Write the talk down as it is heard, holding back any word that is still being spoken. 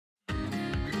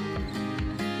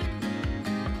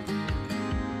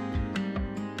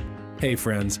Hey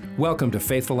friends, welcome to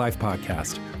Faithful Life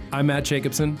Podcast. I'm Matt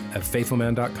Jacobson of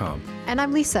faithfulman.com. And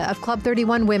I'm Lisa of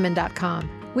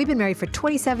Club31Women.com. We've been married for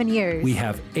 27 years. We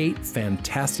have 8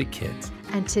 fantastic kids.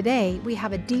 And today we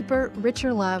have a deeper,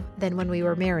 richer love than when we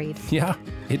were married. Yeah,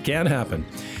 it can happen.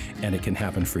 And it can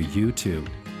happen for you too.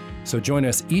 So join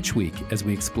us each week as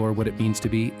we explore what it means to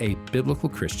be a biblical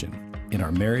Christian in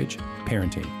our marriage,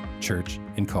 parenting, church,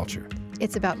 and culture.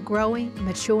 It's about growing,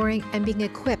 maturing, and being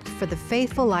equipped for the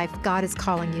faithful life God is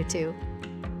calling you to.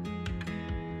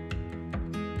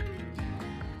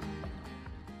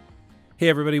 Hey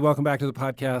everybody, welcome back to the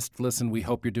podcast. Listen, we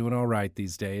hope you're doing all right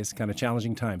these days. Kind of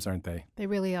challenging times, aren't they? They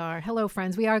really are. Hello,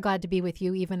 friends. We are glad to be with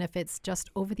you, even if it's just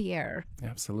over the air.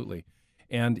 Absolutely.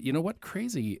 And you know what?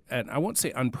 Crazy, and I won't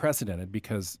say unprecedented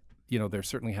because, there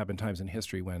certainly have been times in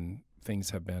history when things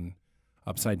have been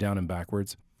upside down and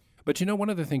backwards. But one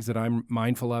of the things that I'm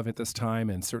mindful of at this time,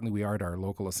 and certainly we are at our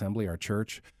local assembly, our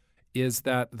church, is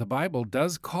that the Bible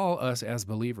does call us as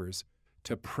believers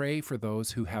to pray for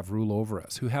those who have rule over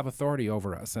us, who have authority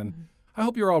over us. And I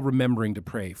hope you're all remembering to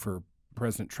pray for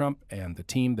President Trump and the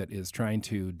team that is trying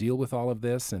to deal with all of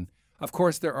this. And of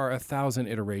course, there are 1,000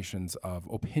 iterations of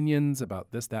opinions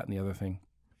about this, that, and the other thing.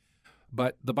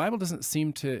 But the Bible doesn't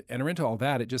seem to enter into all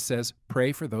that. It just says,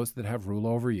 pray for those that have rule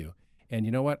over you. And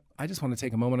you know what? I just want to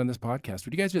take a moment on this podcast.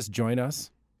 Would you guys just join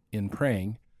us in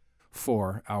praying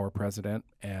for our president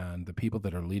and the people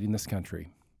that are leading this country?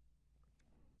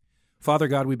 Father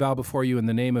God, we bow before you in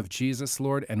the name of Jesus,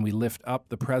 Lord, and we lift up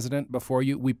the president before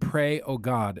you. We pray, oh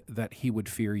God, that he would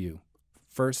fear you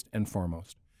first and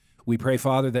foremost. We pray,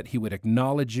 Father, that he would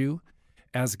acknowledge you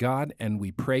as God, and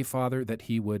we pray, Father, that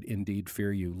he would indeed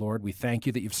fear you. Lord, we thank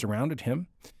you that you've surrounded him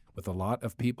with a lot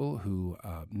of people who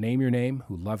name your name,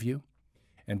 who love you.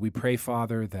 And we pray,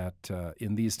 Father, that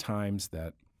in these times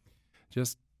that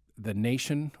just the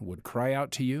nation would cry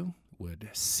out to you, would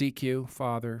seek you,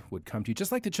 Father, would come to you,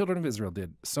 just like the children of Israel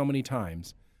did so many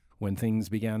times when things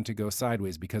began to go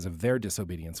sideways because of their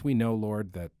disobedience. We know,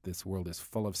 Lord, that this world is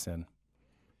full of sin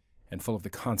and full of the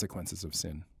consequences of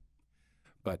sin.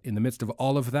 But in the midst of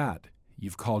all of that,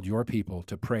 you've called your people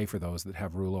to pray for those that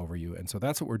have rule over you. And so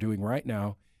that's what we're doing right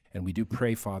now. And we do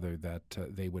pray, Father, that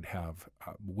they would have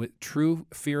true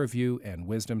fear of you and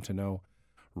wisdom to know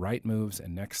right moves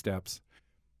and next steps.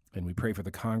 And we pray for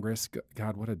the Congress.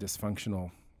 God, what a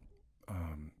dysfunctional,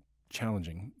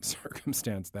 challenging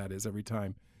circumstance that is every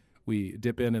time we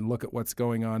dip in and look at what's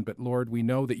going on. But Lord, we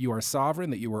know that you are sovereign,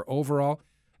 that you are overall,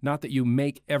 not that you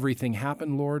make everything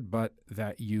happen, Lord, but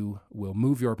that you will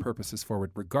move your purposes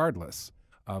forward regardless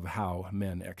of how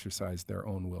men exercise their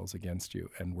own wills against you.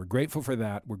 And we're grateful for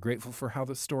that. We're grateful for how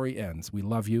the story ends. We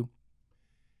love you,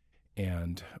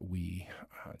 and we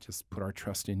just put our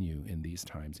trust in you in these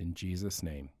times. In Jesus'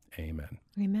 name, amen.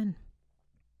 Amen.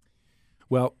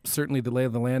 Well, certainly the lay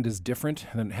of the land is different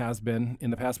than it has been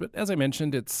in the past, but as I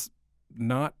mentioned, it's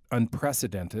not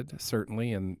unprecedented,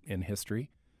 certainly in history.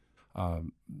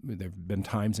 There have been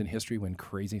times in history when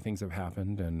crazy things have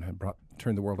happened and have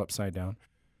turned the world upside down.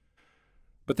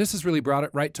 But this has really brought it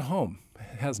right to home,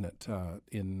 hasn't it,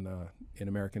 in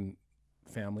American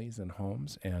families and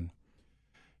homes. And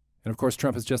of course,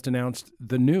 Trump has just announced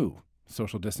the new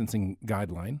social distancing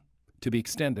guideline to be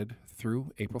extended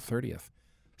through April 30th,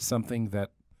 something that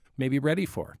may be ready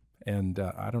for. And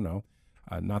I don't know,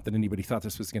 not that anybody thought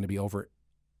this was going to be over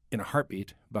in a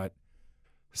heartbeat, but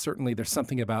certainly there's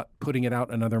something about putting it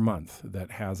out another month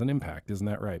that has an impact. Isn't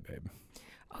that right, babe?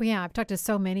 Oh, yeah. I've talked to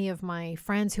so many of my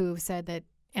friends who have said that,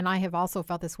 and I have also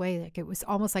felt this way, like it was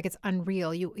almost like it's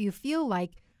unreal. You feel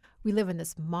like we live in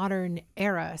this modern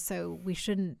era, so we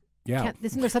shouldn't,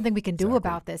 isn't there something we can do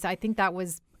about this? I think that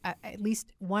was at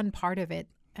least one part of it.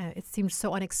 It seemed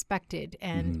so unexpected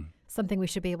and something we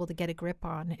should be able to get a grip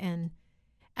on,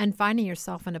 and finding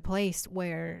yourself in a place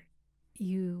where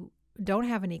you don't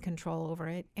have any control over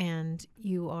it and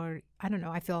you are, I don't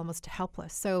know, I feel almost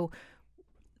helpless. So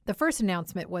the first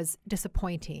announcement was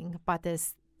disappointing, but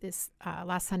this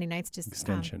last Sunday night's just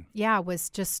extension, was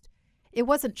just, it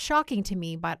wasn't shocking to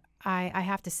me, but I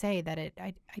have to say that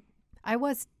I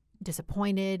was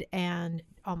disappointed and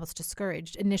almost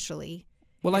discouraged initially.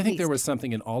 Well, I think there was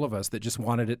something in all of us that just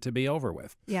wanted it to be over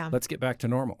with. Yeah, let's get back to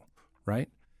normal, right?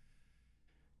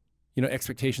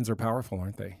 Expectations are powerful,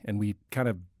 aren't they? And we kind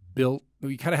of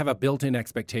have a built-in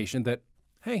expectation that,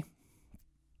 hey,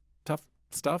 tough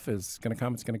stuff is going to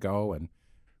come, it's going to go. And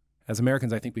as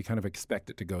Americans, I think we kind of expect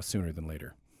it to go sooner than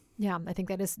later. Yeah, I think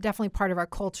that is definitely part of our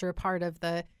culture, part of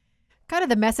the kind of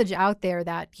the message out there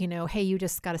that, hey, you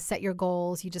just got to set your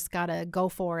goals, you just got to go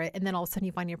for it. And then all of a sudden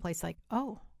you find your place like,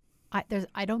 oh,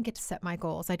 I don't get to set my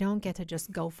goals. I don't get to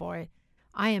just go for it.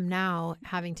 I am now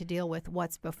having to deal with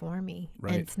what's before me.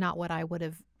 Right. And it's not what I would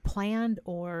have planned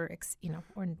or,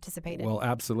 or anticipated. Well,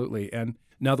 absolutely. And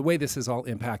now the way this has all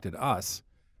impacted us,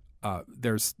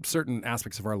 there's certain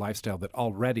aspects of our lifestyle that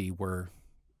already were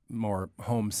more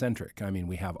home-centric. I mean,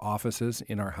 we have offices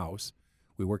in our house.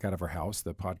 We work out of our house.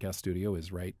 The podcast studio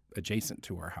is right adjacent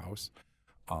to our house.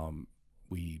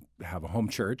 We have a home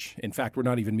church. In fact, we're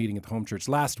not even meeting at the home church.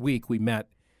 Last week we met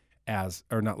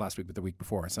or not last week, but the week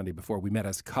before, Sunday before, we met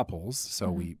as couples. So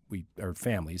we are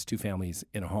families, two families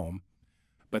in a home.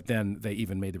 But then they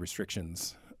even made the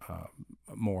restrictions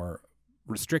more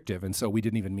restrictive, and so we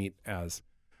didn't even meet as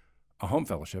a home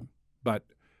fellowship. But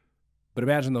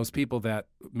imagine those people that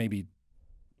maybe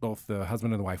both the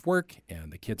husband and the wife work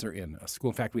and the kids are in a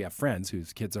school. In fact, we have friends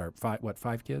whose kids are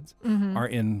five kids are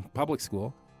in public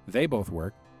school. They both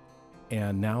work,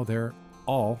 and now they're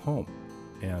all home,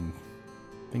 and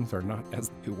things are not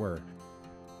as they were.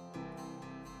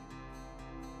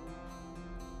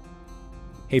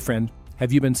 Hey, friend,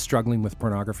 have you been struggling with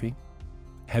pornography?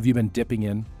 Have you been dipping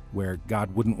in where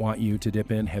God wouldn't want you to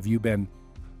dip in? Have you been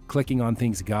clicking on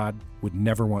things God would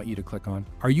never want you to click on?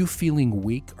 Are you feeling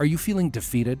weak? Are you feeling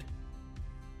defeated?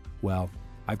 Well,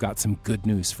 I've got some good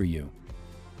news for you.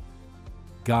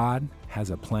 God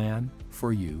has a plan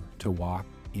for you to walk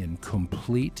in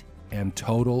complete and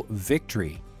total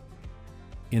victory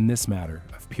in this matter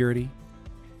of purity,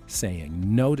 saying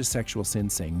no to sexual sin,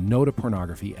 saying no to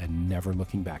pornography, and never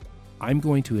looking back. I'm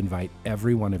going to invite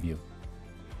every one of you,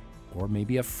 or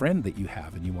maybe a friend that you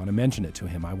have and you want to mention it to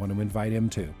him. I want to invite him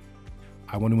too.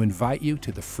 I want to invite you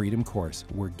to the Freedom Course.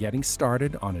 We're getting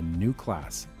started on a new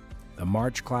class. The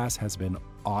March class has been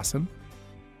awesome.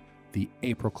 The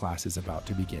April class is about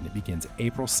to begin. It begins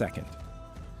April 2nd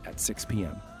at 6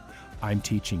 p.m. I'm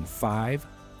teaching 5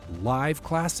 live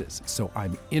classes, so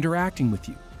I'm interacting with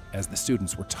you as the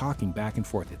students. We're talking back and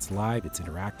forth. It's live, it's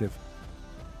interactive,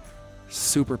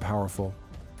 super powerful.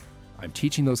 I'm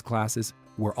teaching those classes.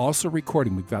 We're also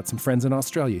recording. We've got some friends in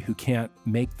Australia who can't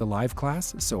make the live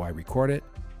class, so I record it,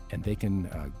 and they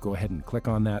can go ahead and click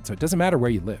on that. So it doesn't matter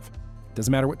where you live. It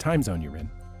doesn't matter what time zone you're in.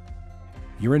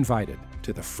 You're invited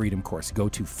to the Freedom Course. Go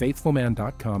to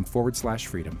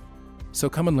faithfulman.com/freedom. So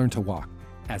come and learn to walk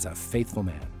as a faithful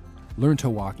man. Learn to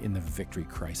walk in the victory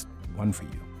Christ won for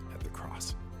you at the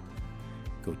cross.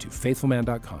 Go to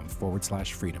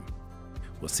faithfulman.com/freedom.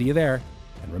 We'll see you there.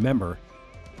 And remember,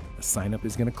 the sign-up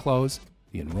is going to close.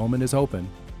 The enrollment is open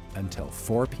until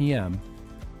 4 p.m.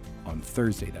 on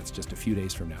Thursday. That's just a few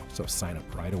days from now. So sign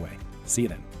up right away. See you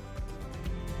then.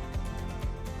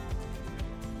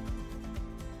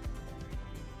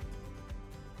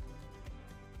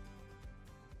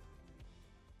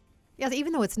 Yeah,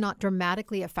 even though it's not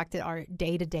dramatically affected our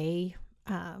day-to-day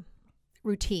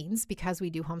routines because we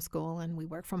do homeschool and we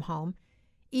work from home,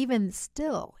 even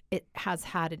still, it has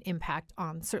had an impact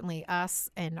on certainly us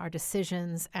and our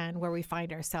decisions and where we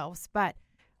find ourselves. But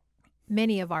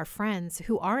many of our friends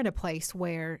who are in a place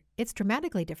where it's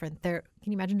dramatically different, can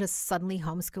you imagine just suddenly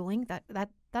homeschooling?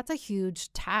 That's a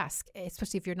huge task,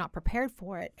 especially if you're not prepared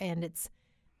for it and it's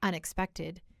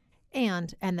unexpected.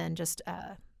 And then just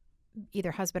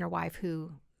either husband or wife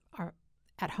who are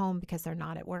at home because they're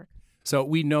not at work. So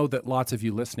we know that lots of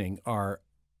you listening are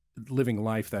living a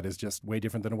life that is just way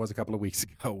different than it was a couple of weeks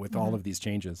ago with all of these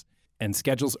changes. And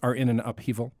schedules are in an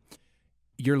upheaval.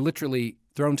 You're literally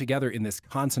thrown together in this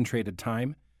concentrated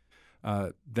time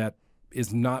that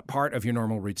is not part of your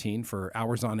normal routine for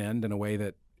hours on end in a way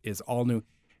that is all new.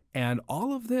 And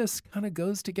all of this kind of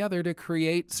goes together to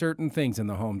create certain things in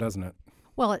the home, doesn't it?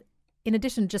 Well, in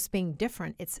addition to just being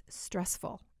different, it's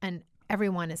stressful. And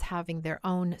everyone is having their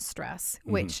own stress,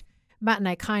 which Matt and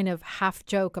I kind of half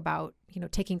joke about,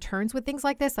 taking turns with things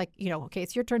like this. Like, okay,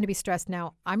 it's your turn to be stressed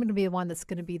now. I'm going to be the one that's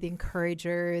going to be the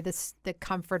encourager, the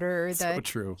comforter, So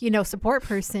true. Support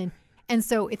person. And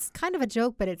so it's kind of a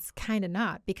joke, but it's kind of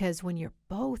not, because when you're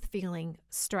both feeling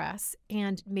stress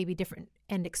and maybe different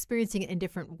and experiencing it in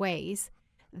different ways,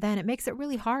 then it makes it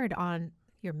really hard on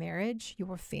your marriage,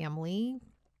 your family.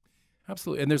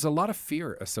 Absolutely. And there's a lot of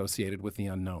fear associated with the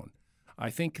unknown. I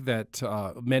think that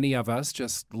many of us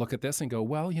just look at this and go,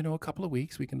 well, a couple of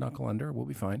weeks we can knuckle under, we'll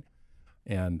be fine,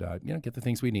 and get the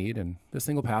things we need, and this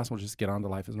thing will pass, we'll just get on to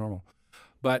life as normal.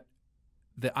 But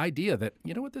the idea that,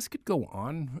 this could go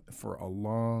on for a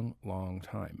long, long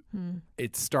time,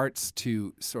 it starts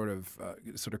to sort of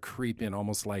creep in,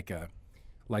 almost like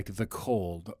the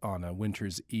cold on a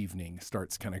winter's evening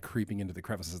starts kind of creeping into the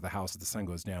crevices of the house as the sun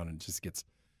goes down, and it just gets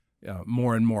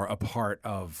more and more a part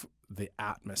of the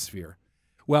atmosphere.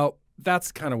 Well,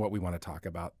 that's kind of what we want to talk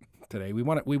about today. We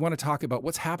want to talk about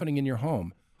what's happening in your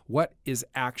home. what is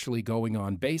actually going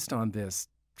on based on this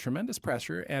tremendous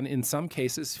pressure and in some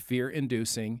cases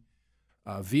fear-inducing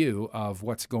view of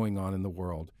what's going on in the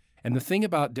world. And the thing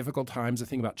about difficult times, the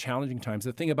thing about challenging times,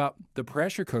 the thing about the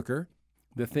pressure cooker,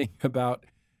 the thing about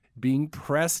being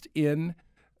pressed in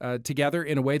together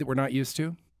in a way that we're not used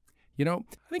to, I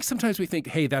think sometimes we think,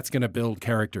 hey, that's going to build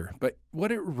character. But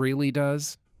what it really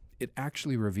does, it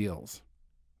actually reveals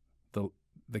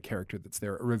the character that's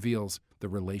there. It reveals the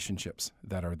relationships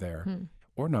that are there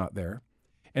or not there.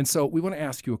 And so we want to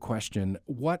ask you a question.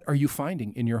 What are you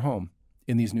finding in your home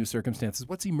in these new circumstances?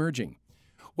 What's emerging?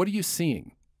 What are you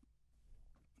seeing?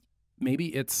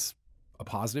 Maybe it's a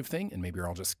positive thing, and maybe you're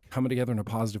all just coming together in a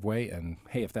positive way. And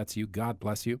hey, if that's you, God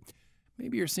bless you.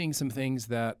 Maybe you're seeing some things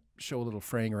that show a little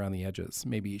fraying around the edges,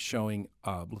 maybe showing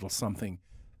a little something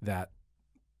that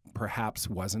perhaps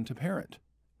wasn't apparent.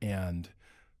 And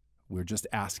we're just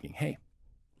asking, hey,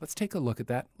 let's take a look at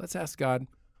that. Let's ask God,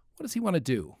 what does he want to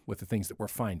do with the things that we're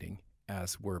finding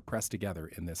as we're pressed together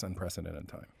in this unprecedented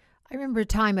time? I remember a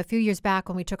time a few years back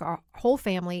when we took our whole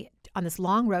family on this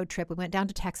long road trip. We went down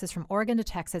to Texas, from Oregon to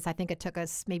Texas. I think it took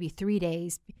us maybe 3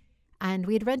 days. And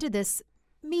we had rented this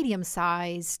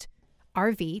medium-sized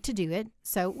RV to do it.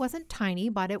 So it wasn't tiny,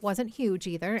 but it wasn't huge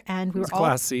either. And we were all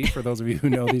Class C, for those of you who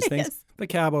know these things. Yes. The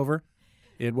cab over.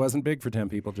 It wasn't big for 10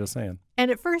 people, just saying.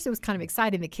 And at first it was kind of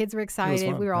exciting. The kids were excited.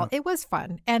 fun, We were all, yeah. it was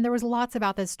fun. And there was lots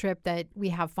about this trip that we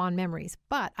have fond memories.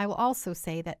 But I will also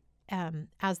say that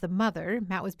as the mother,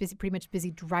 Matt was pretty much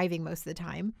busy driving most of the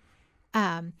time.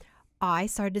 I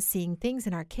started seeing things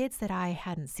in our kids that I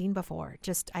hadn't seen before.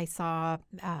 I saw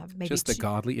maybe Just the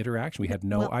godly interaction. We had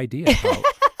no Well- idea how.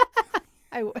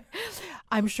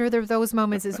 I'm sure there were those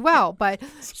moments as well, but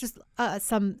just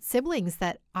some siblings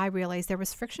that I realized there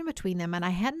was friction between them. And I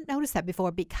hadn't noticed that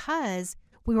before because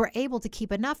we were able to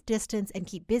keep enough distance and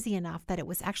keep busy enough that it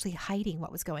was actually hiding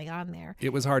what was going on there.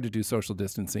 It was hard to do social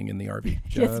distancing in the RV.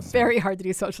 It's very hard to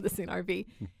do social distancing in RV.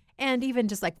 And even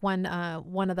just like one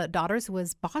of the daughters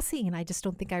was bossy, and I just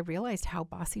don't think I realized how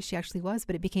bossy she actually was,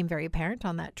 but it became very apparent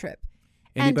on that trip.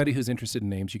 Anybody who's interested in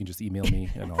names, you can just email me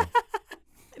and I'll...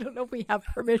 I don't know if we have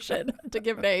permission to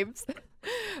give names,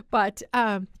 but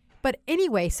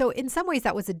anyway, so in some ways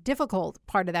that was a difficult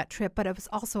part of that trip, but it was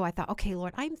also, I thought, okay,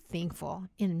 Lord, I'm thankful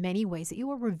in many ways that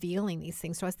you are revealing these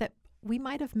things to us that we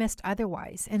might have missed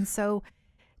otherwise. And so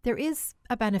there is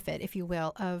a benefit, if you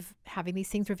will, of having these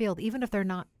things revealed, even if they're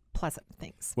not pleasant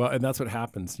things. Well, and that's what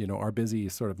happens, our busy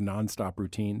sort of nonstop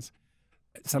routines.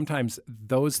 Sometimes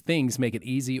those things make it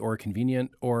easy or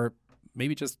convenient or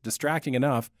maybe just distracting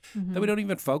enough that we don't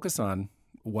even focus on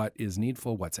what is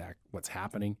needful, what's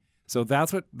happening. So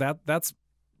that's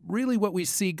really what we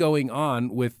see going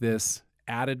on with this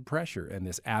added pressure and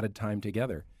this added time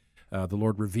together. The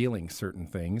Lord revealing certain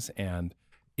things, and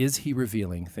is he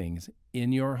revealing things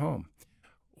in your home?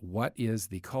 What is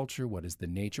the culture? What is the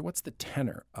nature? What's the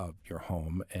tenor of your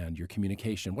home and your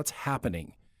communication? What's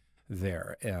happening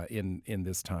there in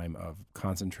this time of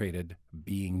concentrated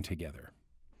being together?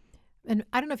 And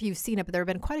I don't know if you've seen it, but there have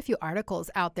been quite a few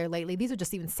articles out there lately. These are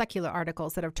just even secular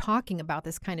articles that are talking about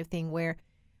this kind of thing where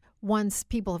once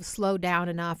people have slowed down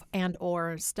enough and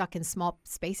or stuck in small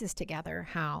spaces together,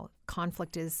 how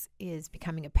conflict is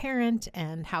becoming apparent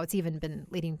and how it's even been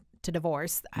leading to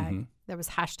divorce. There was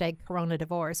hashtag Corona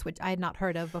divorce, which I had not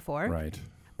heard of before. Right.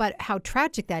 But how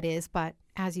tragic that is. But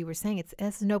as you were saying,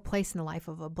 it's no place in the life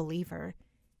of a believer.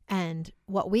 And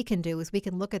what we can do is we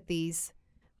can look at these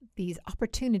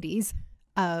opportunities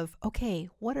of, okay,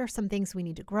 what are some things we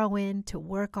need to grow in, to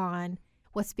work on,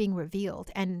 what's being revealed,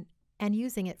 and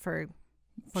using it for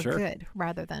Sure. good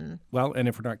rather than... Well, and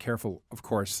if we're not careful, of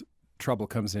course, trouble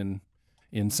comes in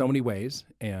so many ways.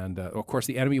 And of course,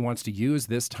 the enemy wants to use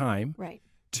this time Right.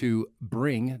 to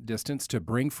bring distance, to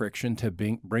bring friction, to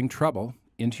bring trouble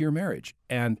into your marriage.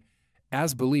 And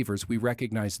as believers, we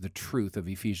recognize the truth of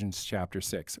Ephesians chapter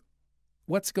 6.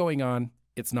 What's going on?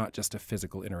 It's not just a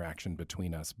physical interaction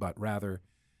between us, but rather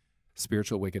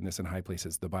spiritual wickedness in high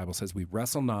places. The Bible says we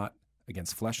wrestle not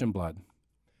against flesh and blood,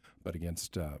 but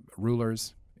against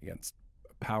rulers, against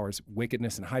powers,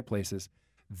 wickedness in high places.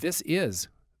 This is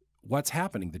what's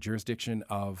happening, the jurisdiction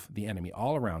of the enemy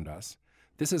all around us.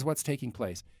 This is what's taking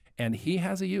place. And he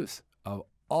has a use of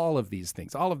all of these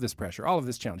things, all of this pressure, all of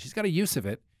this challenge. He's got a use of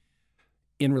it.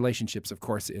 In relationships, of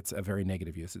course, it's a very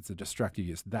negative use. It's a destructive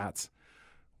use. That's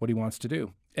what he wants to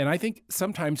do. And I think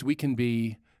sometimes we can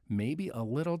be maybe a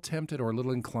little tempted or a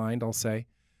little inclined, I'll say,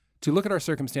 to look at our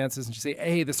circumstances and just say,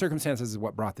 hey, the circumstances is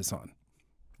what brought this on,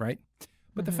 right?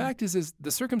 But the fact is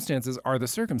the circumstances are the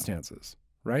circumstances,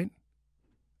 right?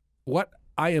 What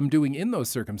I am doing in those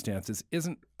circumstances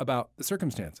isn't about the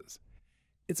circumstances.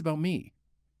 It's about me.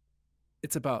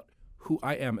 It's about who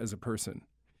I am as a person.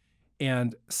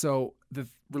 And so the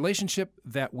relationship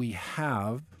that we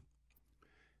have,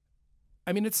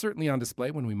 I mean, it's certainly on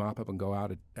display when we mop up and go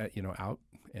out, out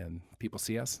and people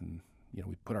see us and,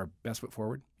 we put our best foot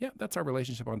forward. Yeah, that's our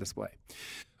relationship on display.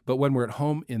 But when we're at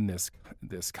home in this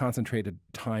concentrated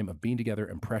time of being together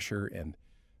and pressure and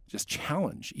just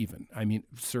challenge even, I mean,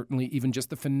 certainly even just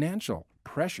the financial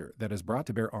pressure that is brought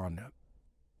to bear on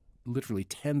literally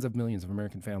tens of millions of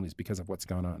American families because of what's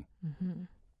gone on. Mm-hmm.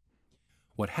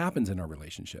 What happens in our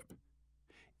relationship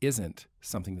isn't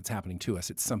something that's happening to us.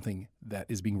 It's something that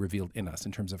is being revealed in us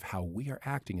in terms of how we are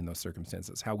acting in those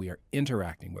circumstances, how we are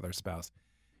interacting with our spouse,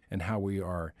 and how we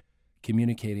are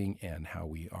communicating and how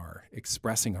we are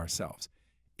expressing ourselves.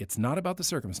 It's not about the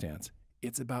circumstance.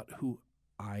 It's about who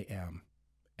I am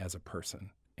as a person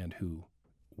and who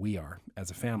we are as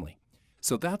a family.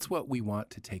 So that's what we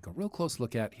want to take a real close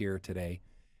look at here today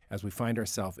as we find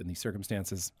ourselves in these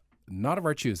circumstances, not of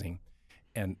our choosing,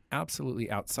 and absolutely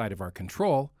outside of our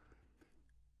control.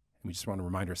 And we just want to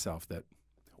remind ourselves that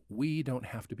we don't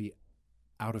have to be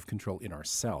out of control in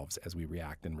ourselves as we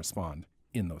react and respond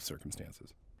in those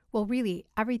circumstances. Well, really,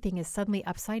 everything is suddenly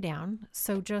upside down.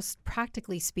 So just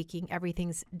practically speaking,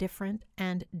 everything's different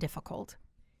and difficult.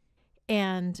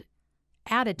 And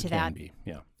added to that,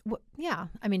 yeah.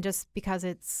 I mean, just because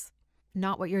it's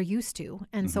not what you're used to.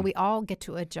 And so we all get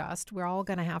to adjust. We're all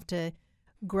going to have to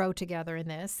grow together in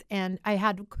this. And I've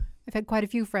had quite a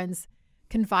few friends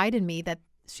confide in me that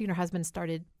she and her husband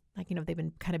started, they've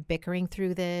been kind of bickering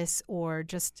through this or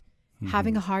just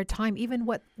having a hard time. Even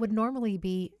what would normally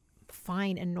be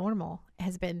fine and normal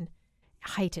has been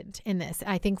heightened in this.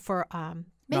 I think for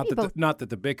not that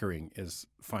the bickering is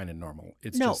fine and normal.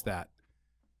 It's just that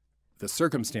the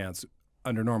circumstance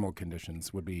under normal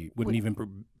conditions wouldn't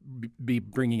even be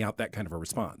bringing out that kind of a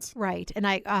response. Right.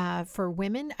 And for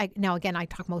women, I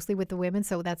talk mostly with the women,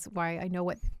 so that's why I know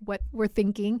what we're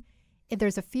thinking.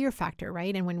 There's a fear factor,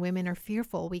 right? And when women are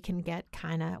fearful, we can get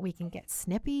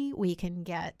snippy. We can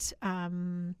get,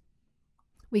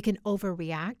 we can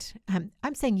overreact.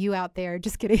 I'm saying you out there,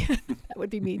 just kidding. That would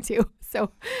be me too.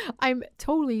 So I'm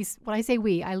totally, when I say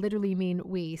we, I literally mean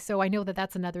we. So I know that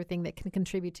that's another thing that can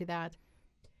contribute to that.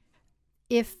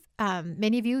 If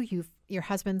many of your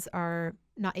husbands are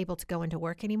not able to go into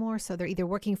work anymore, so they're either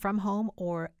working from home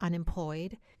or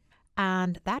unemployed,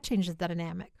 and that changes the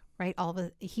dynamic, right?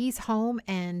 He's home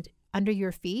and under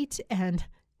your feet, and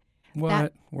we're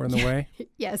in the way.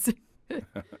 Yes,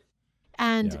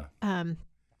 and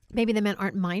maybe the men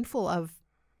aren't mindful of,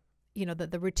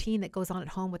 the routine that goes on at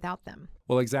home without them.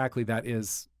 Well, exactly. That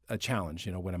is a challenge.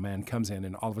 When a man comes in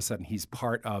and all of a sudden he's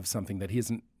part of something that he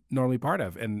isn't normally part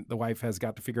of, and the wife has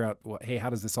got to figure out, well, hey, how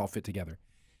does this all fit together?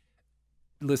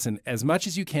 Listen, as much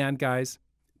as you can, guys,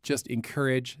 just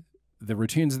encourage the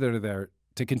routines that are there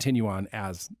to continue on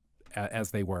as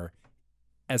they were,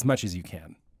 as much as you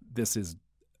can. This is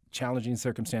challenging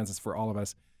circumstances for all of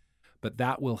us, but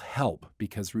that will help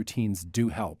because routines do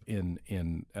help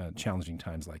in challenging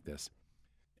times like this.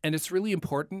 And it's really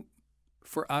important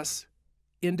for us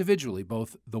individually,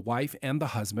 both the wife and the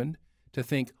husband, to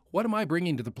think, what am I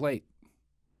bringing to the plate?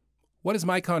 What is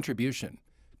my contribution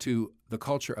to the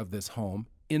culture of this home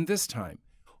in this time?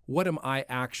 What am I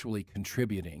actually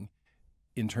contributing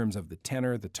in terms of the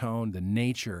tenor, the tone, the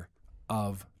nature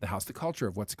of the house, the culture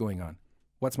of what's going on?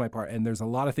 What's my part? And there's a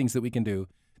lot of things that we can do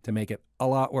to make it a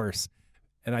lot worse.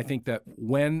 And I think that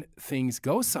when things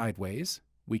go sideways,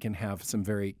 we can have some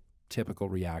very typical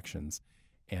reactions.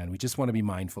 And we just want to be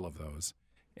mindful of those.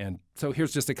 And so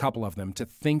here's just a couple of them to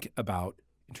think about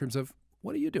in terms of,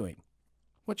 what are you doing?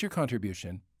 What's your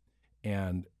contribution?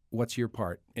 And what's your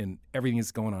part in everything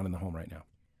that's going on in the home right now?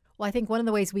 Well, I think one of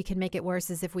the ways we can make it worse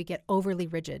is if we get overly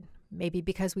rigid, maybe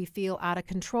because we feel out of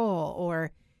control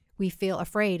or we feel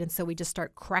afraid. And so we just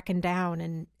start cracking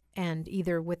down and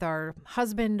either with our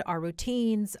husband, our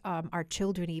routines, our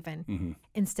children even,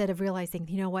 instead of realizing,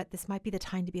 this might be the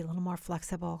time to be a little more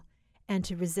flexible and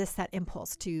to resist that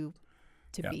impulse to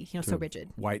be, so rigid.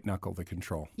 White knuckle the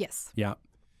control. Yes. Yeah.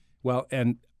 Well,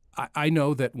 and I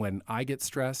know that when I get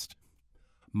stressed,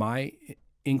 my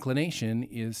inclination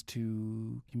is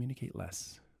to communicate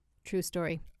less. True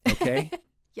story. Okay?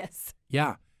 Yes.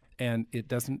 Yeah. And it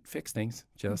doesn't fix things,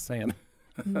 just saying.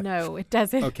 No, it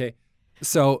doesn't. Okay.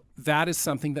 So that is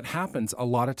something that happens a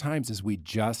lot of times is we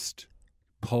just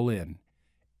pull in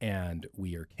and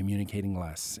we are communicating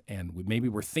less and maybe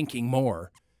we're thinking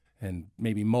more and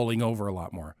maybe mulling over a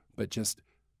lot more, but just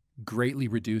greatly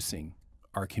reducing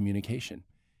our communication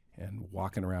and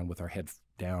walking around with our head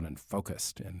down and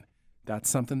focused. And that's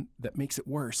something that makes it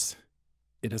worse.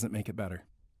 It doesn't make it better.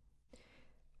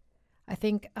 I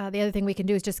think the other thing we can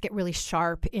do is just get really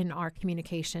sharp in our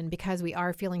communication because we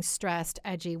are feeling stressed,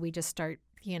 edgy. We just start,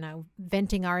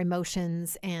 venting our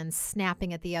emotions and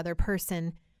snapping at the other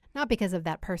person, not because of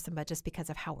that person, but just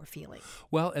because of how we're feeling.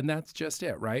 Well, and that's just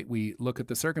it, right? We look at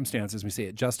the circumstances, we say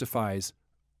it justifies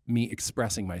me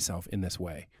expressing myself in this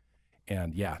way.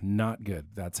 And yeah, not good.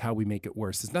 That's how we make it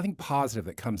worse. There's nothing positive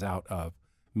that comes out of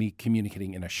me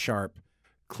communicating in a sharp,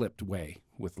 clipped way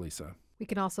with Lisa. We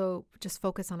can also just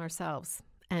focus on ourselves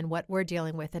and what we're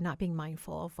dealing with and not being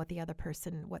mindful of what the other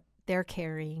person, what they're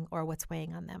carrying or what's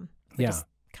weighing on them. We're just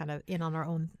kind of in on our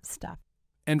own stuff.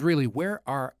 And really, where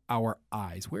are our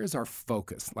eyes? Where is our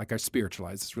focus? Like our spiritual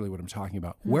eyes, is really what I'm talking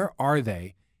about. Where are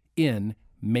they in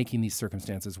making these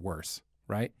circumstances worse,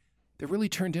 right? They're really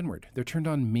turned inward. They're turned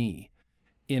on me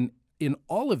in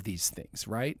all of these things,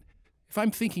 right? If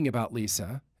I'm thinking about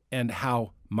Lisa and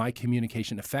how my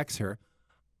communication affects her,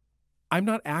 I'm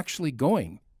not actually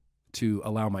going to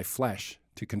allow my flesh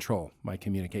to control my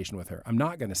communication with her. I'm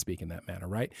not going to speak in that manner,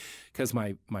 right? Because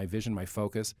my vision, my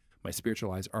focus, my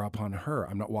spiritual eyes are upon her.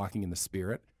 I'm not walking in the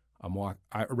spirit. I'm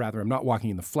not walking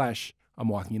in the flesh. I'm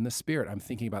walking in the spirit. I'm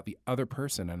thinking about the other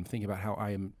person. I'm thinking about how I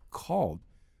am called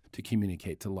to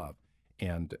communicate, to love,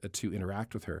 and to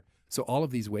interact with her. So all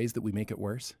of these ways that we make it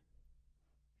worse,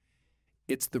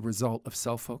 it's the result of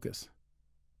self-focus.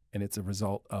 And it's a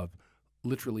result of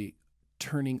literally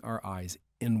turning our eyes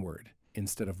inward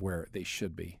instead of where they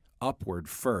should be. Upward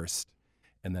first,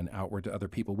 and then outward to other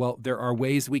people. Well, there are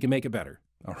ways we can make it better,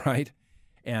 all right?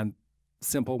 And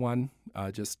simple one,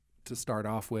 just to start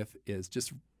off with, is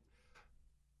just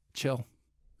chill.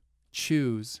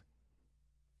 Choose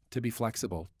to be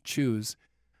flexible. Choose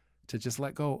to just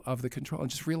let go of the control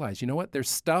and just realize, you know what? There's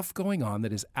stuff going on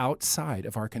that is outside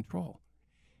of our control.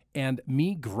 And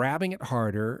me grabbing it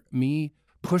harder, me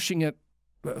pushing it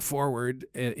forward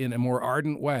in a more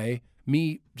ardent way,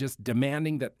 me just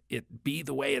demanding that it be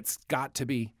the way it's got to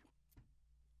be,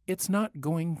 it's not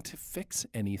going to fix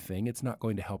anything. It's not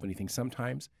going to help anything.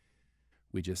 Sometimes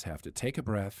we just have to take a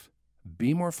breath,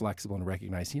 be more flexible, and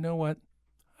recognize, you know what?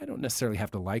 I don't necessarily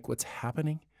have to like what's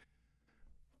happening,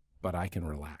 but I can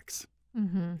relax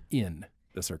in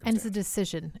the circumstance. And it's a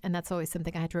decision. And that's always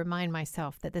something I had to remind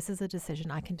myself that this is a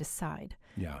decision. I can decide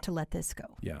to let this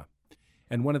go. Yeah.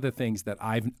 And one of the things that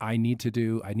I need to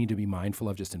do, I need to be mindful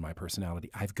of just in my personality,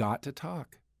 I've got to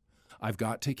talk. I've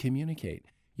got to communicate.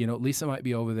 You know, Lisa might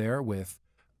be over there with,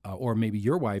 or maybe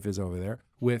your wife is over there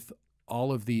with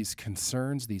all of these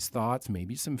concerns, these thoughts,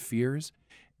 maybe some fears.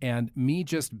 And me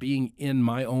just being in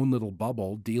my own little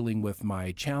bubble, dealing with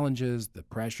my challenges, the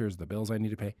pressures, the bills I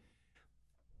need to pay,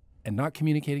 and not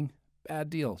communicating, bad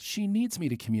deal. She needs me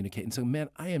to communicate. And so, man,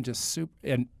 I am just super,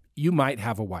 and you might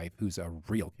have a wife who's a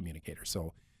real communicator.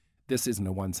 So this isn't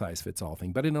a one-size-fits-all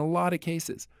thing. But in a lot of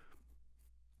cases,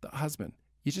 the husband,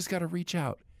 you just got to reach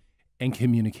out and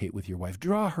communicate with your wife.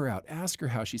 Draw her out. Ask her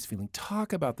how she's feeling.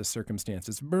 Talk about the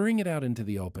circumstances. Bring it out into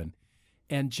the open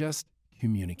and just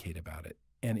communicate about it.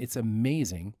 And it's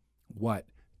amazing what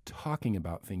talking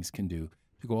about things can do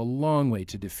to go a long way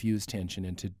to diffuse tension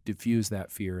and to diffuse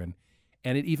that fear. And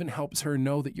it even helps her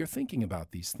know that you're thinking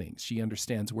about these things. She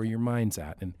understands where your mind's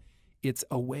at. And it's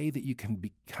a way that you can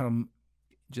become,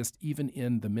 just even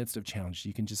in the midst of challenge,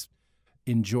 you can just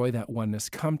enjoy that oneness,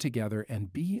 come together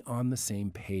and be on the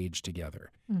same page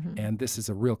together. And this is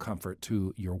a real comfort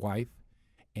to your wife.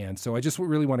 And so I just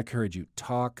really want to encourage you,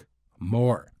 talk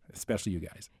more, especially you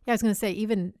guys. Yeah, I was going to say,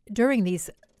 even during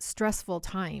these stressful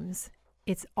times,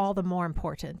 it's all the more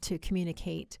important to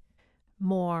communicate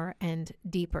more and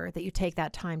deeper, that you take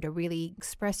that time to really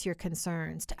express your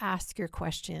concerns, to ask your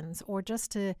questions, or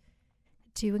just to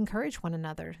encourage one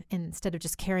another instead of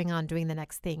just carrying on doing the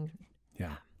next thing.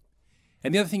 Yeah.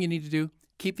 And the other thing you need to do,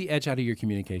 keep the edge out of your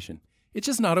communication. It's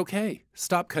just not okay.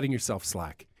 Stop cutting yourself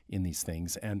slack in these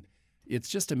things. And it's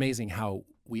just amazing how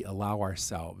we allow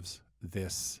ourselves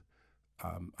this,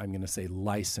 I'm going to say,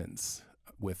 license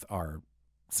with our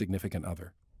significant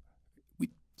other.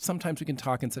 Sometimes we can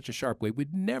talk in such a sharp way.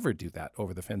 We'd never do that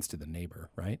over the fence to the neighbor,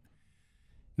 right?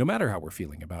 No matter how we're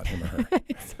feeling about him or her.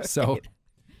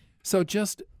 So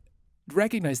just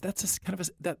recognize that's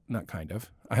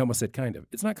I almost said kind of.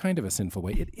 It's not kind of a sinful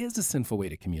way. It is a sinful way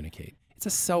to communicate. It's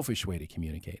a selfish way to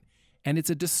communicate. And it's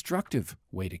a destructive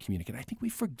way to communicate. I think we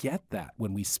forget that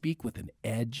when we speak with an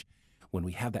edge, when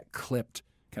we have that clipped,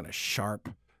 kind of sharp,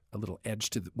 a little edge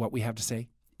to what we have to say.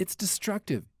 It's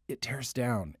destructive. It tears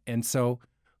down. And so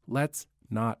let's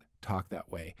not talk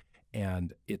that way.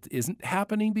 And it isn't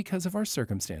happening because of our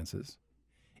circumstances.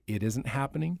 It isn't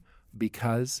happening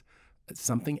because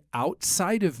something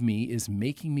outside of me is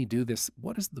making me do this.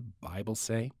 What does the Bible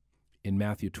say? in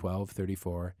Matthew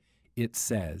 12:34, it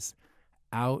says,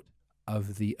 out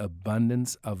of the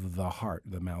abundance of the heart,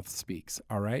 the mouth speaks.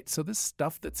 All right. So this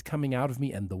stuff that's coming out of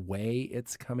me and the way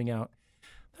it's coming out,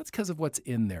 that's because of what's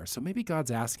in there. So maybe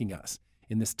God's asking us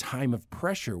in this time of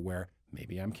pressure where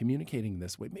maybe I'm communicating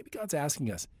this way. Maybe God's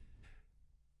asking us,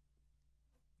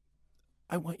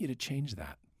 I want you to change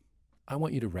that. I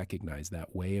want you to recognize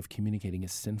that way of communicating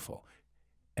is sinful.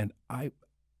 And I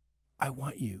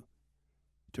want you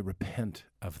to repent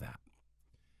of that.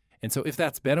 And so if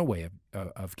that's been a way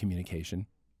of communication,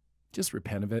 just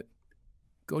repent of it.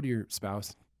 Go to your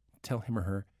spouse, tell him or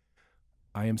her,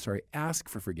 I am sorry, ask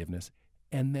for forgiveness,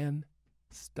 and then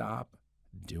stop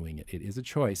doing it. It is a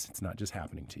choice. It's not just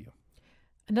happening to you.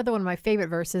 Another one of my favorite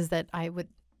verses that I would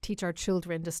teach our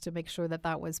children just to make sure that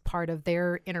that was part of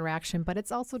their interaction, but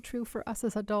it's also true for us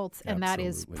as adults. And that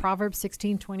is Proverbs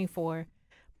 16:24.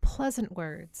 Pleasant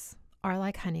words are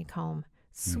like honeycomb,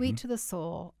 sweet to the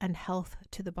soul and health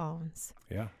to the bones.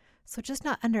 Yeah. So just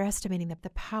not underestimating the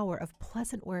power of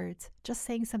pleasant words, just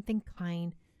saying something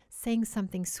kind, saying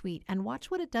something sweet, and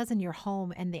watch what it does in your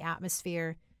home and the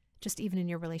atmosphere, just even in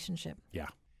your relationship. Yeah.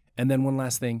 And then one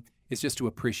last thing is just to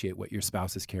appreciate what your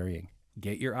spouse is carrying.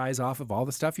 Get your eyes off of all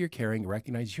the stuff you're carrying.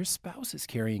 Recognize your spouse is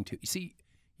carrying too. You see,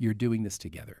 you're doing this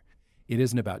together. It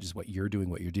isn't about just what you're doing,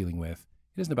 what you're dealing with.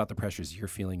 It isn't about the pressures you're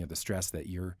feeling or the stress that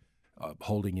you're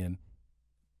holding in.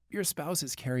 Your spouse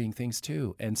is carrying things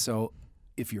too. And so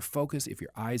if your focus, if your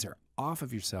eyes are off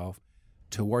of yourself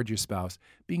toward your spouse,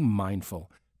 being mindful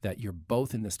that you're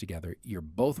both in this together, you're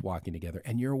both walking together,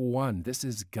 and you're one. This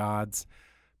is God's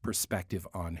perspective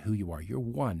on who you are. You're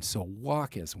one. So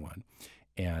walk as one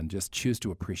and just choose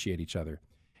to appreciate each other.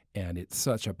 And it's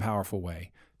such a powerful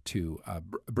way to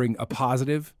bring a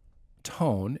positive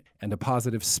tone and a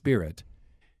positive spirit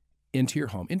into your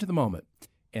home, into the moment.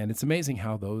 And it's amazing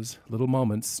how those little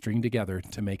moments string together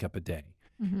to make up a day.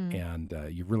 Mm-hmm.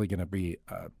 And you're really going to be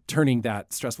turning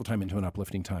that stressful time into an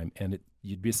uplifting time. And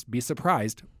you'd be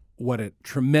surprised what a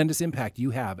tremendous impact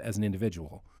you have as an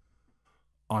individual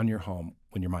on your home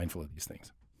when you're mindful of these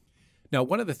things. Now,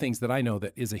 one of the things that I know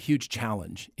that is a huge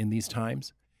challenge in these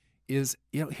times is,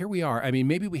 here we are. I mean,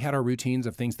 maybe we had our routines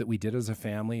of things that we did as a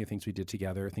family, things we did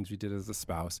together, things we did as a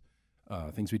spouse,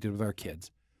 things we did with our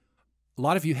kids. A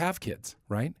lot of you have kids,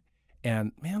 right?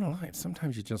 And man alive,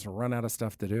 sometimes you just run out of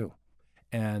stuff to do.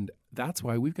 And that's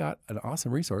why we've got an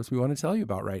awesome resource we want to tell you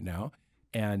about right now.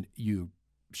 And you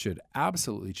should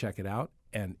absolutely check it out.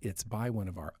 And it's by one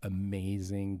of our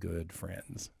amazing good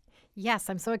friends. Yes,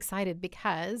 I'm so excited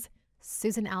because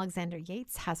Susan Alexander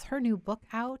Yates has her new book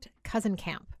out, Cousin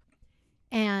Camp.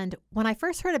 And when I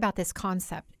first heard about this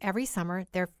concept, every summer,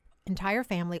 their entire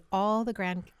family, all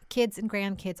the kids and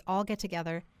grandkids all get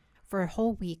together for a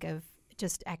whole week of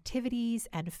just activities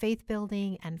and faith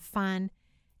building and fun.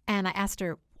 And I asked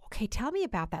her, okay, tell me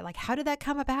about that. Like, how did that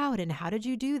come about? And how did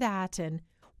you do that? And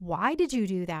why did you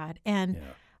do that? And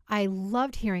I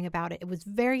loved hearing about it. It was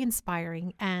very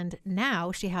inspiring. And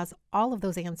now she has all of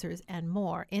those answers and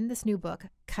more in this new book,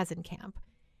 Cousin Camp.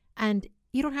 And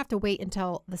you don't have to wait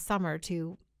until the summer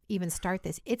to even start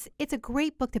this. It's a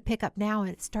great book to pick up now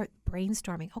and start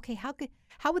brainstorming. Okay, how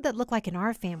would that look like in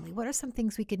our family? What are some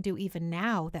things we can do even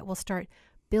now that will start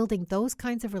building those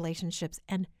kinds of relationships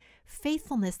and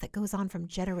faithfulness that goes on from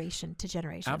generation to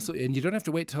generation? Absolutely. And you don't have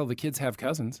to wait till the kids have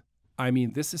cousins. I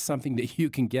mean, this is something that you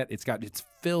can get. It's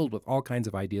filled with all kinds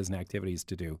of ideas and activities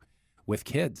to do with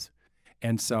kids.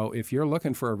 And so if you're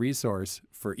looking for a resource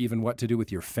for even what to do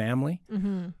with your family,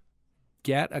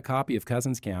 get a copy of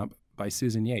Cousins Camp by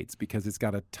Susan Yates, because it's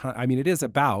got a ton. I mean, it is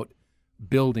about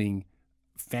building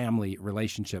family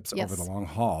relationships over the long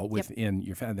haul within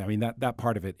your family. I mean, that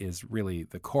part of it is really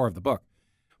the core of the book.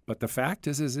 But the fact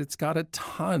is it's got a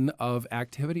ton of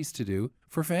activities to do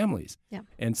for families. Yep.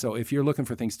 And so if you're looking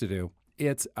for things to do,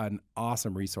 it's an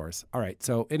awesome resource. All right.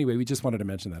 So anyway, we just wanted to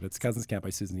mention that. It's Cousins Camp by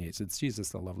Susan Yates. She's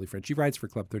just a lovely friend. She writes for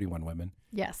Club 31 Women.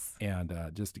 Yes. And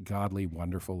just a godly,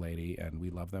 wonderful lady. And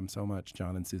we love them so much,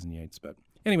 John and Susan Yates. But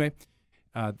anyway,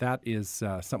 that is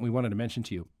something we wanted to mention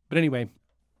to you. But anyway,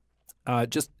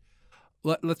 let's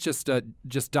just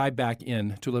dive back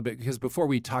in to a little bit, because before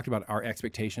we talked about our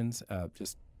expectations,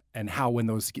 and how when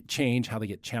those change, how they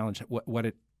get challenged, what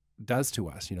it does to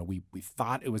us. We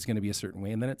thought it was going to be a certain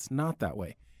way, and then it's not that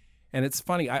way. And it's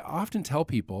funny. I often tell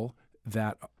people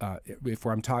that if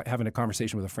I'm having a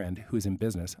conversation with a friend who's in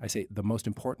business, I say the most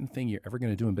important thing you're ever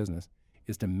going to do in business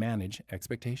is to manage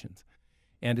expectations.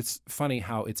 And it's funny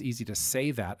how it's easy to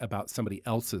say that about somebody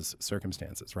else's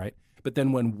circumstances, right? But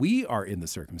then when we are in the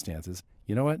circumstances,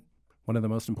 you know what? One of the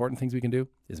most important things we can do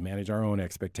is manage our own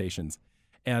expectations.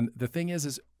 And the thing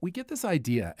is we get this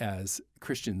idea as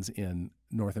Christians in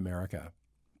North America.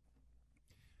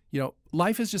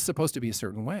 Life is just supposed to be a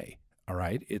certain way, all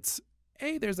right? It's,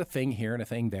 hey, there's a thing here and a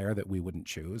thing there that we wouldn't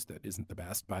choose that isn't the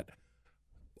best. But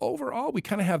overall, we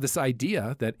kind of have this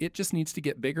idea that it just needs to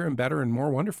get bigger and better and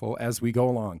more wonderful as we go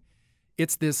along.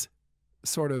 It's this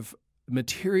sort of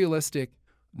materialistic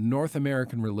North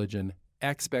American religion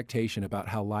expectation about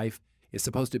how life is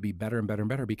supposed to be better and better and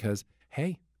better because,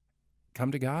 hey,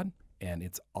 come to God and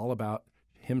it's all about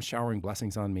Him showering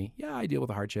blessings on me. Yeah, I deal with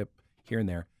a hardship here and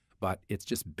there, but it's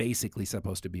just basically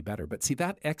supposed to be better. But see,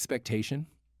 that expectation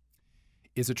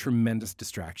is a tremendous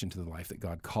distraction to the life that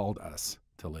God called us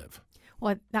to live.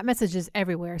 Well, that message is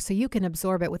everywhere, so you can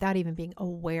absorb it without even being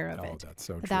aware of it. Oh, that's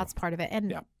so true. That's part of it.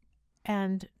 And Yeah.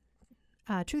 and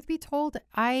truth be told,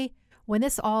 when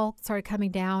this all started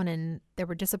coming down and there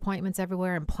were disappointments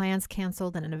everywhere and plans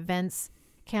canceled and events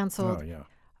canceled, Oh, yeah.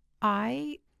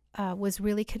 I was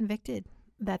really convicted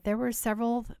that there were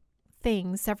several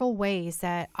ways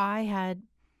that I had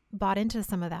bought into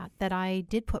some of that I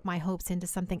did put my hopes into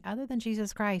something other than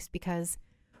Jesus Christ, because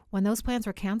when those plans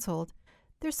were canceled,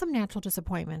 there's some natural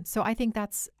disappointment. So I think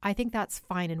that's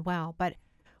fine and well. But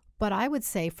I would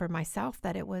say for myself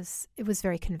that it was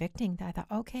very convicting that I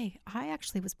thought, okay, I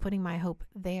actually was putting my hope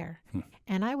there.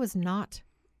 And I was not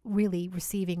really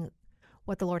receiving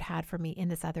what the Lord had for me in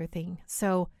this other thing.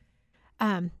 So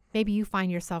maybe you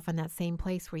find yourself in that same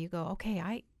place where you go,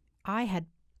 okay, I had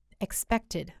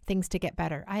expected things to get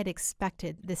better. I had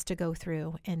expected this to go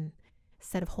through, and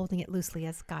instead of holding it loosely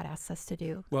as God asks us to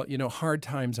do. Well, hard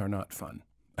times are not fun.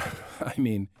 I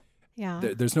mean, Yeah.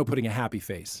 there's no putting a happy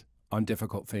face on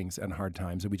difficult things and hard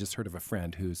times. And we just heard of a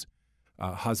friend whose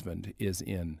husband is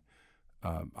in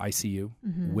ICU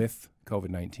with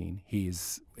COVID-19.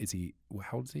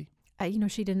 How old is he?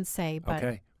 She didn't say, but,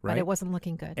 Okay, but right. it wasn't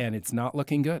looking good. And it's not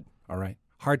looking good, all right?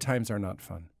 Hard times are not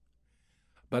fun.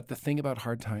 But the thing about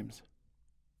hard times,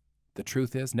 the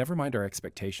truth is, never mind our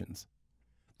expectations,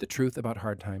 the truth about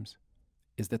hard times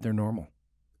is that they're normal.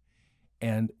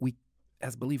 And we,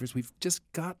 as believers, we've just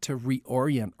got to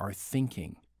reorient our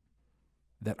thinking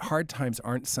that hard times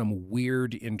aren't some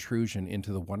weird intrusion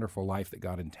into the wonderful life that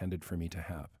God intended for me to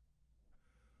have.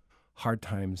 Hard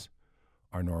times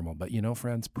are normal. But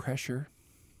friends, pressure,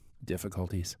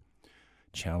 difficulties,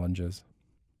 challenges,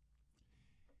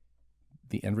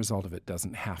 the end result of it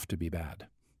doesn't have to be bad.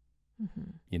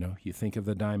 You think of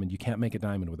the diamond, you can't make a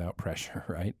diamond without pressure,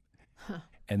 right?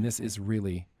 And this is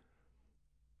really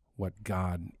what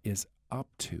God is up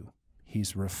to.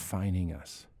 He's refining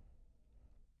us.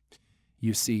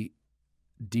 You see,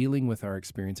 dealing with our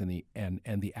experience and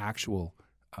the actual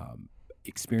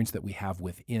experience that we have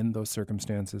within those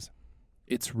circumstances,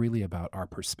 it's really about our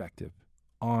perspective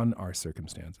on our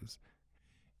circumstances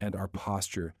and our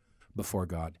posture before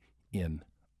God in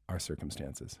our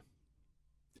circumstances.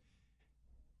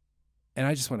 And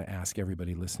I just want to ask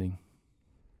everybody listening,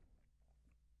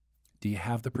 do you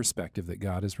have the perspective that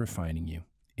God is refining you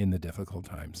in the difficult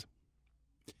times?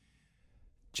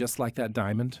 Just like that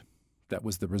diamond that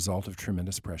was the result of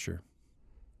tremendous pressure.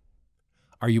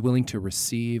 Are you willing to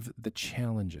receive the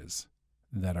challenges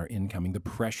that are incoming, the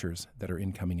pressures that are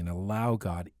incoming, and allow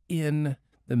God in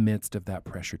the midst of that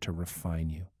pressure to refine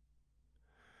you?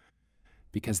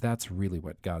 Because that's really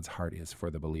what God's heart is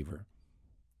for the believer.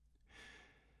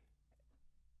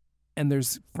 And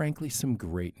there's frankly some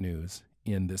great news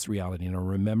in this reality.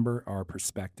 Remember our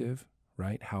perspective,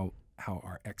 right? How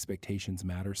our expectations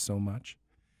matter so much.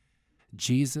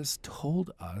 Jesus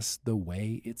told us the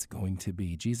way it's going to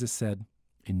be. Jesus said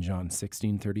in John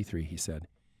 16:33, he said,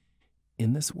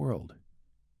 "In this world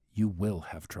you will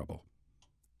have trouble,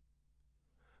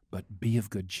 but be of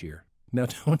good cheer." Now,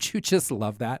 don't you just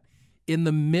love that? In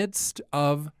the midst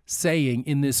of saying,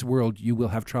 in this world you will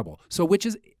have trouble. So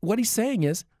what he's saying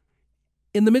is,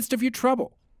 in the midst of your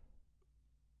trouble,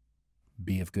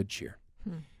 be of good cheer.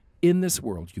 In this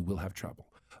world you will have trouble,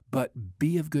 but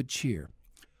be of good cheer.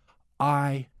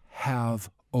 I have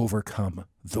overcome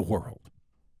the world.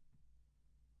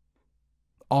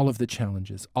 All of the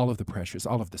challenges, all of the pressures,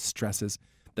 all of the stresses,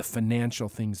 the financial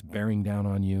things bearing down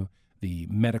on you, the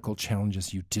medical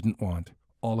challenges you didn't want,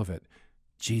 all of it.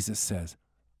 Jesus says,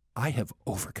 I have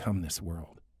overcome this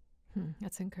world.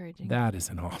 That's encouraging. That is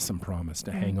an awesome promise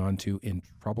to hang on to in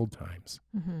troubled times.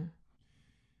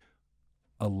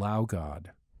 Allow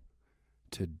God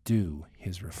to do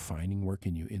his refining work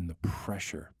in you in the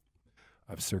pressure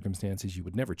of circumstances you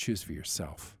would never choose for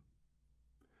yourself,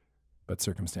 but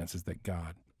circumstances that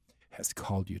God has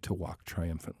called you to walk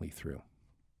triumphantly through.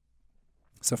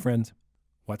 So friends,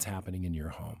 what's happening in your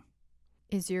home?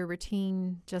 Is your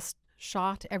routine just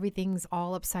shot, everything's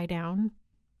all upside down?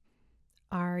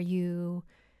 Are you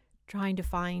trying to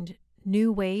find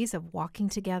new ways of walking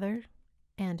together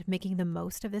and making the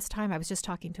most of this time? I was just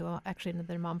talking to actually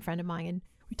another mom friend of mine, and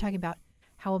we're talking about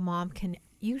how a mom can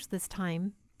use this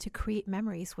time to create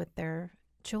memories with their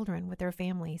children, with their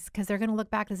families, because they're going to look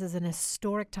back. This is an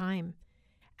historic time,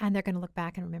 and they're going to look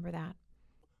back and remember that.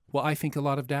 Well, I think a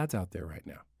lot of dads out there right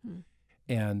now.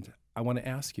 And I want to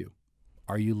ask you,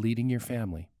 are you leading your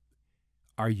family?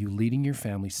 Are you leading your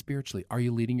family spiritually? Are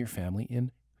you leading your family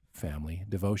in family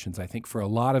devotions? I think for a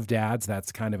lot of dads,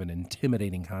 that's kind of an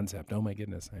intimidating concept. Oh my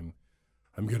goodness, I'm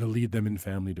going to lead them in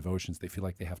family devotions. They feel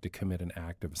like they have to commit an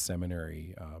act of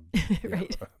seminary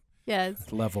Right.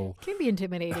 Yes. level Can be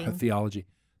intimidating. theology.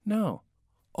 No,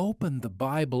 open the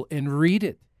Bible and read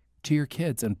it to your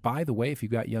kids. And by the way, if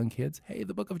you've got young kids, hey,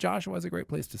 the book of Joshua is a great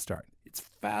place to start. It's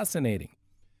fascinating.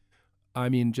 I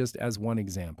mean, just as one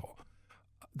example,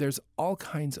 there's all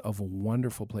kinds of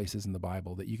wonderful places in the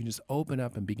Bible that you can just open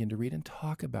up and begin to read and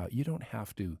talk about. You don't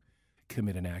have to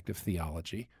commit an act of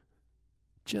theology.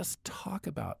 Just talk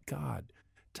about God.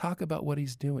 Talk about what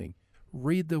he's doing.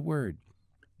 Read the word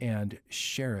and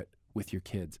share it with your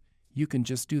kids. You can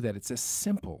just do that. It's a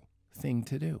simple thing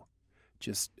to do.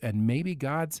 And maybe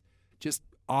God's just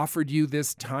offered you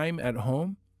this time at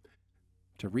home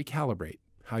to recalibrate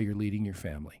how you're leading your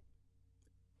family.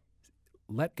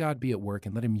 Let God be at work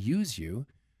and let him use you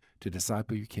to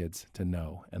disciple your kids to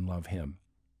know and love him.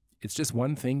 It's just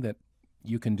one thing that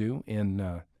you can do. And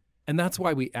that's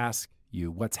why we ask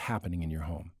you what's happening in your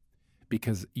home.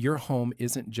 Because your home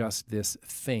isn't just this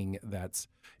thing that's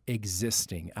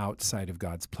existing outside of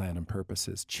God's plan and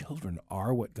purposes. Children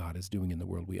are what God is doing in the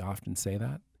world. We often say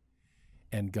that.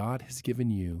 And God has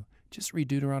given you, just read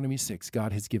Deuteronomy 6,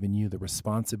 God has given you the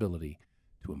responsibility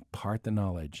to impart the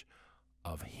knowledge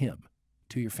of him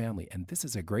to your family. And this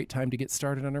is a great time to get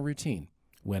started on a routine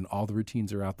when all the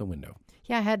routines are out the window.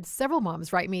 Yeah, I had several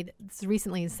moms write me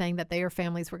recently saying that their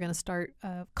families were going to start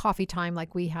coffee time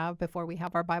like we have before we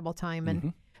have our Bible time.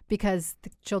 And because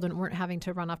the children weren't having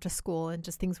to run off to school and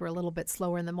just things were a little bit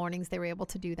slower in the mornings, they were able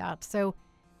to do that. So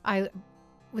I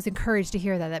was encouraged to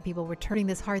hear that people were turning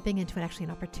this hard thing into actually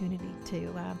an opportunity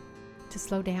to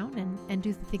slow down and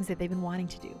do the things that they've been wanting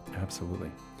to do. Absolutely.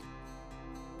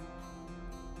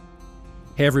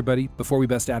 Hey, everybody, before we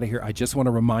bust out of here, I just want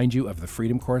to remind you of the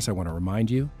Freedom Course. I want to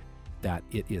remind you that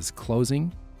it is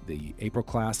closing. The April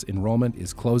class enrollment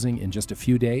is closing in just a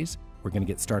few days. We're going to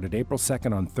get started April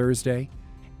 2nd on Thursday.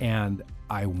 And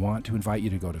I want to invite you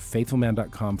to go to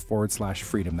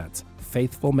faithfulman.com/freedom. That's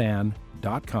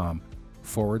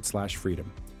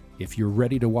faithfulman.com/freedom. If you're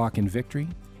ready to walk in victory,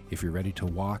 if you're ready to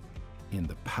walk in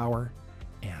the power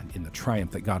and in the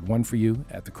triumph that God won for you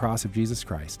at the cross of Jesus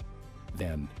Christ,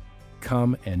 then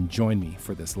come and join me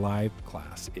for this live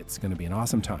class. It's going to be an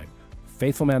awesome time.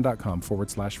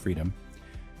 faithfulman.com/freedom.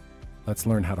 Let's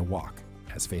learn how to walk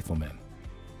as faithful men.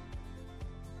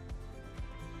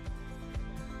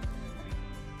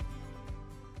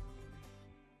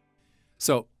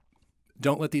 So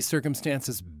don't let these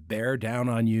circumstances bear down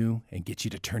on you and get you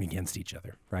to turn against each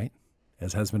other, right?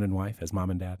 As husband and wife, as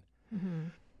mom and dad. Mm-hmm.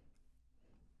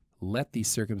 Let these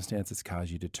circumstances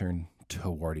cause you to turn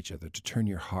toward each other, to turn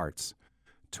your hearts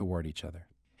toward each other.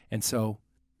 And so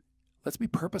let's be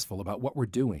purposeful about what we're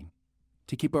doing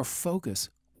to keep our focus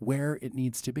where it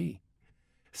needs to be.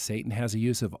 Satan has a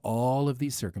use of all of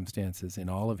these circumstances in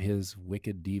all of his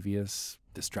wicked, devious,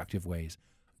 destructive ways.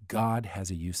 God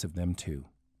has a use of them too.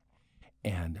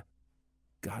 And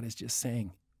God is just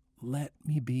saying, let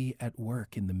me be at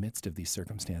work in the midst of these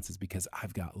circumstances because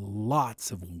I've got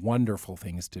lots of wonderful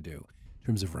things to do in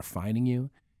terms of refining you,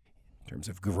 in terms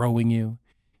of growing you,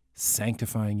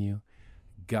 sanctifying you.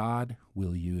 God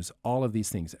will use all of these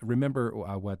things. Remember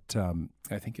what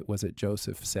I think it was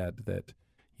Joseph said that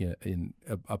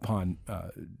upon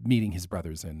meeting his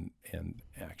brothers and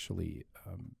actually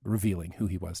revealing who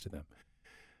he was to them.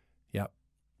 Yep,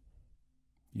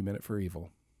 you meant it for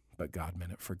evil, but God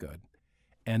meant it for good.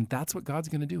 And that's what God's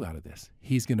going to do out of this.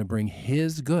 He's going to bring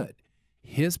his good.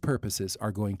 His purposes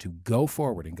are going to go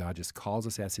forward, and God just calls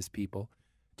us as his people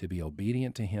to be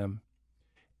obedient to him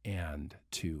and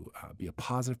to be a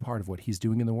positive part of what he's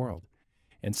doing in the world.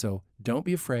 And so don't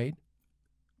be afraid.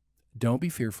 Don't be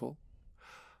fearful.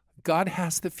 God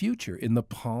has the future in the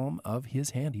palm of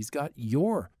his hand. He's got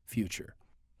your future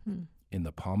in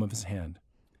the palm of his hand.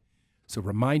 So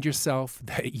remind yourself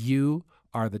that you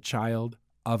are the child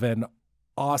of an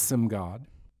awesome God,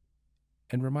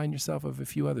 and remind yourself of a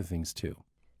few other things too.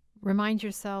 Remind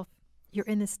yourself you're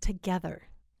in this together.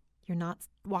 You're not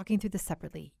walking through this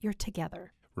separately. You're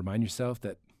together. Remind yourself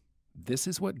that This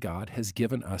is what God has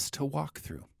given us to walk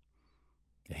through.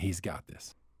 He's got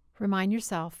this. Remind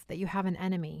yourself that you have an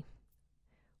enemy.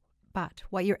 But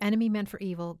what your enemy meant for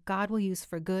evil, God will use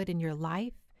for good in your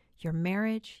life, your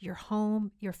marriage, your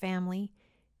home, your family,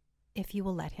 if you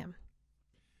will let him.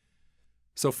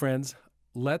 So friends,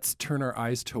 let's turn our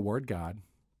eyes toward God.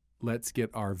 Let's get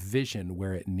our vision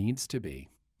where it needs to be.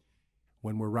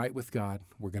 When we're right with God,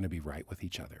 we're going to be right with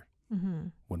each other. Mm-hmm.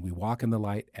 When we walk in the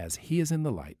light, as he is in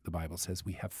the light, the Bible says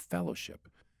we have fellowship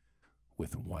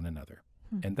with one another.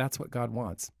 Mm-hmm. And that's what God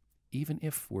wants, even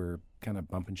if we're kind of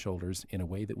bumping shoulders in a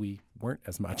way that we weren't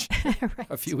as much Right.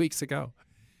 a few weeks ago.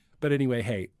 But anyway,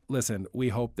 hey, listen, we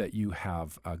hope that you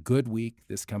have a good week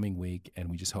this coming week, and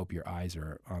we just hope your eyes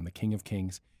are on the King of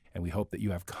Kings, and we hope that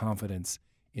you have confidence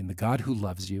in the God who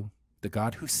loves you, the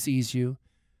God who sees you,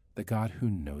 the God who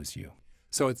knows you.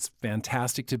 So it's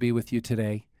fantastic to be with you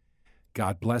today.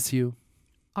 God bless you.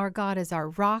 Our God is our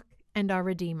rock and our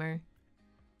Redeemer.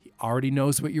 He already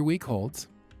knows what your week holds.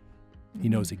 He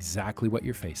knows exactly what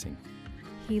you're facing.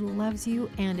 He loves you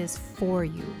and is for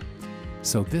you.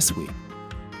 So this week,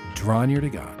 draw near to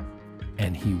God,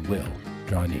 and he will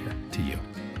draw near to you.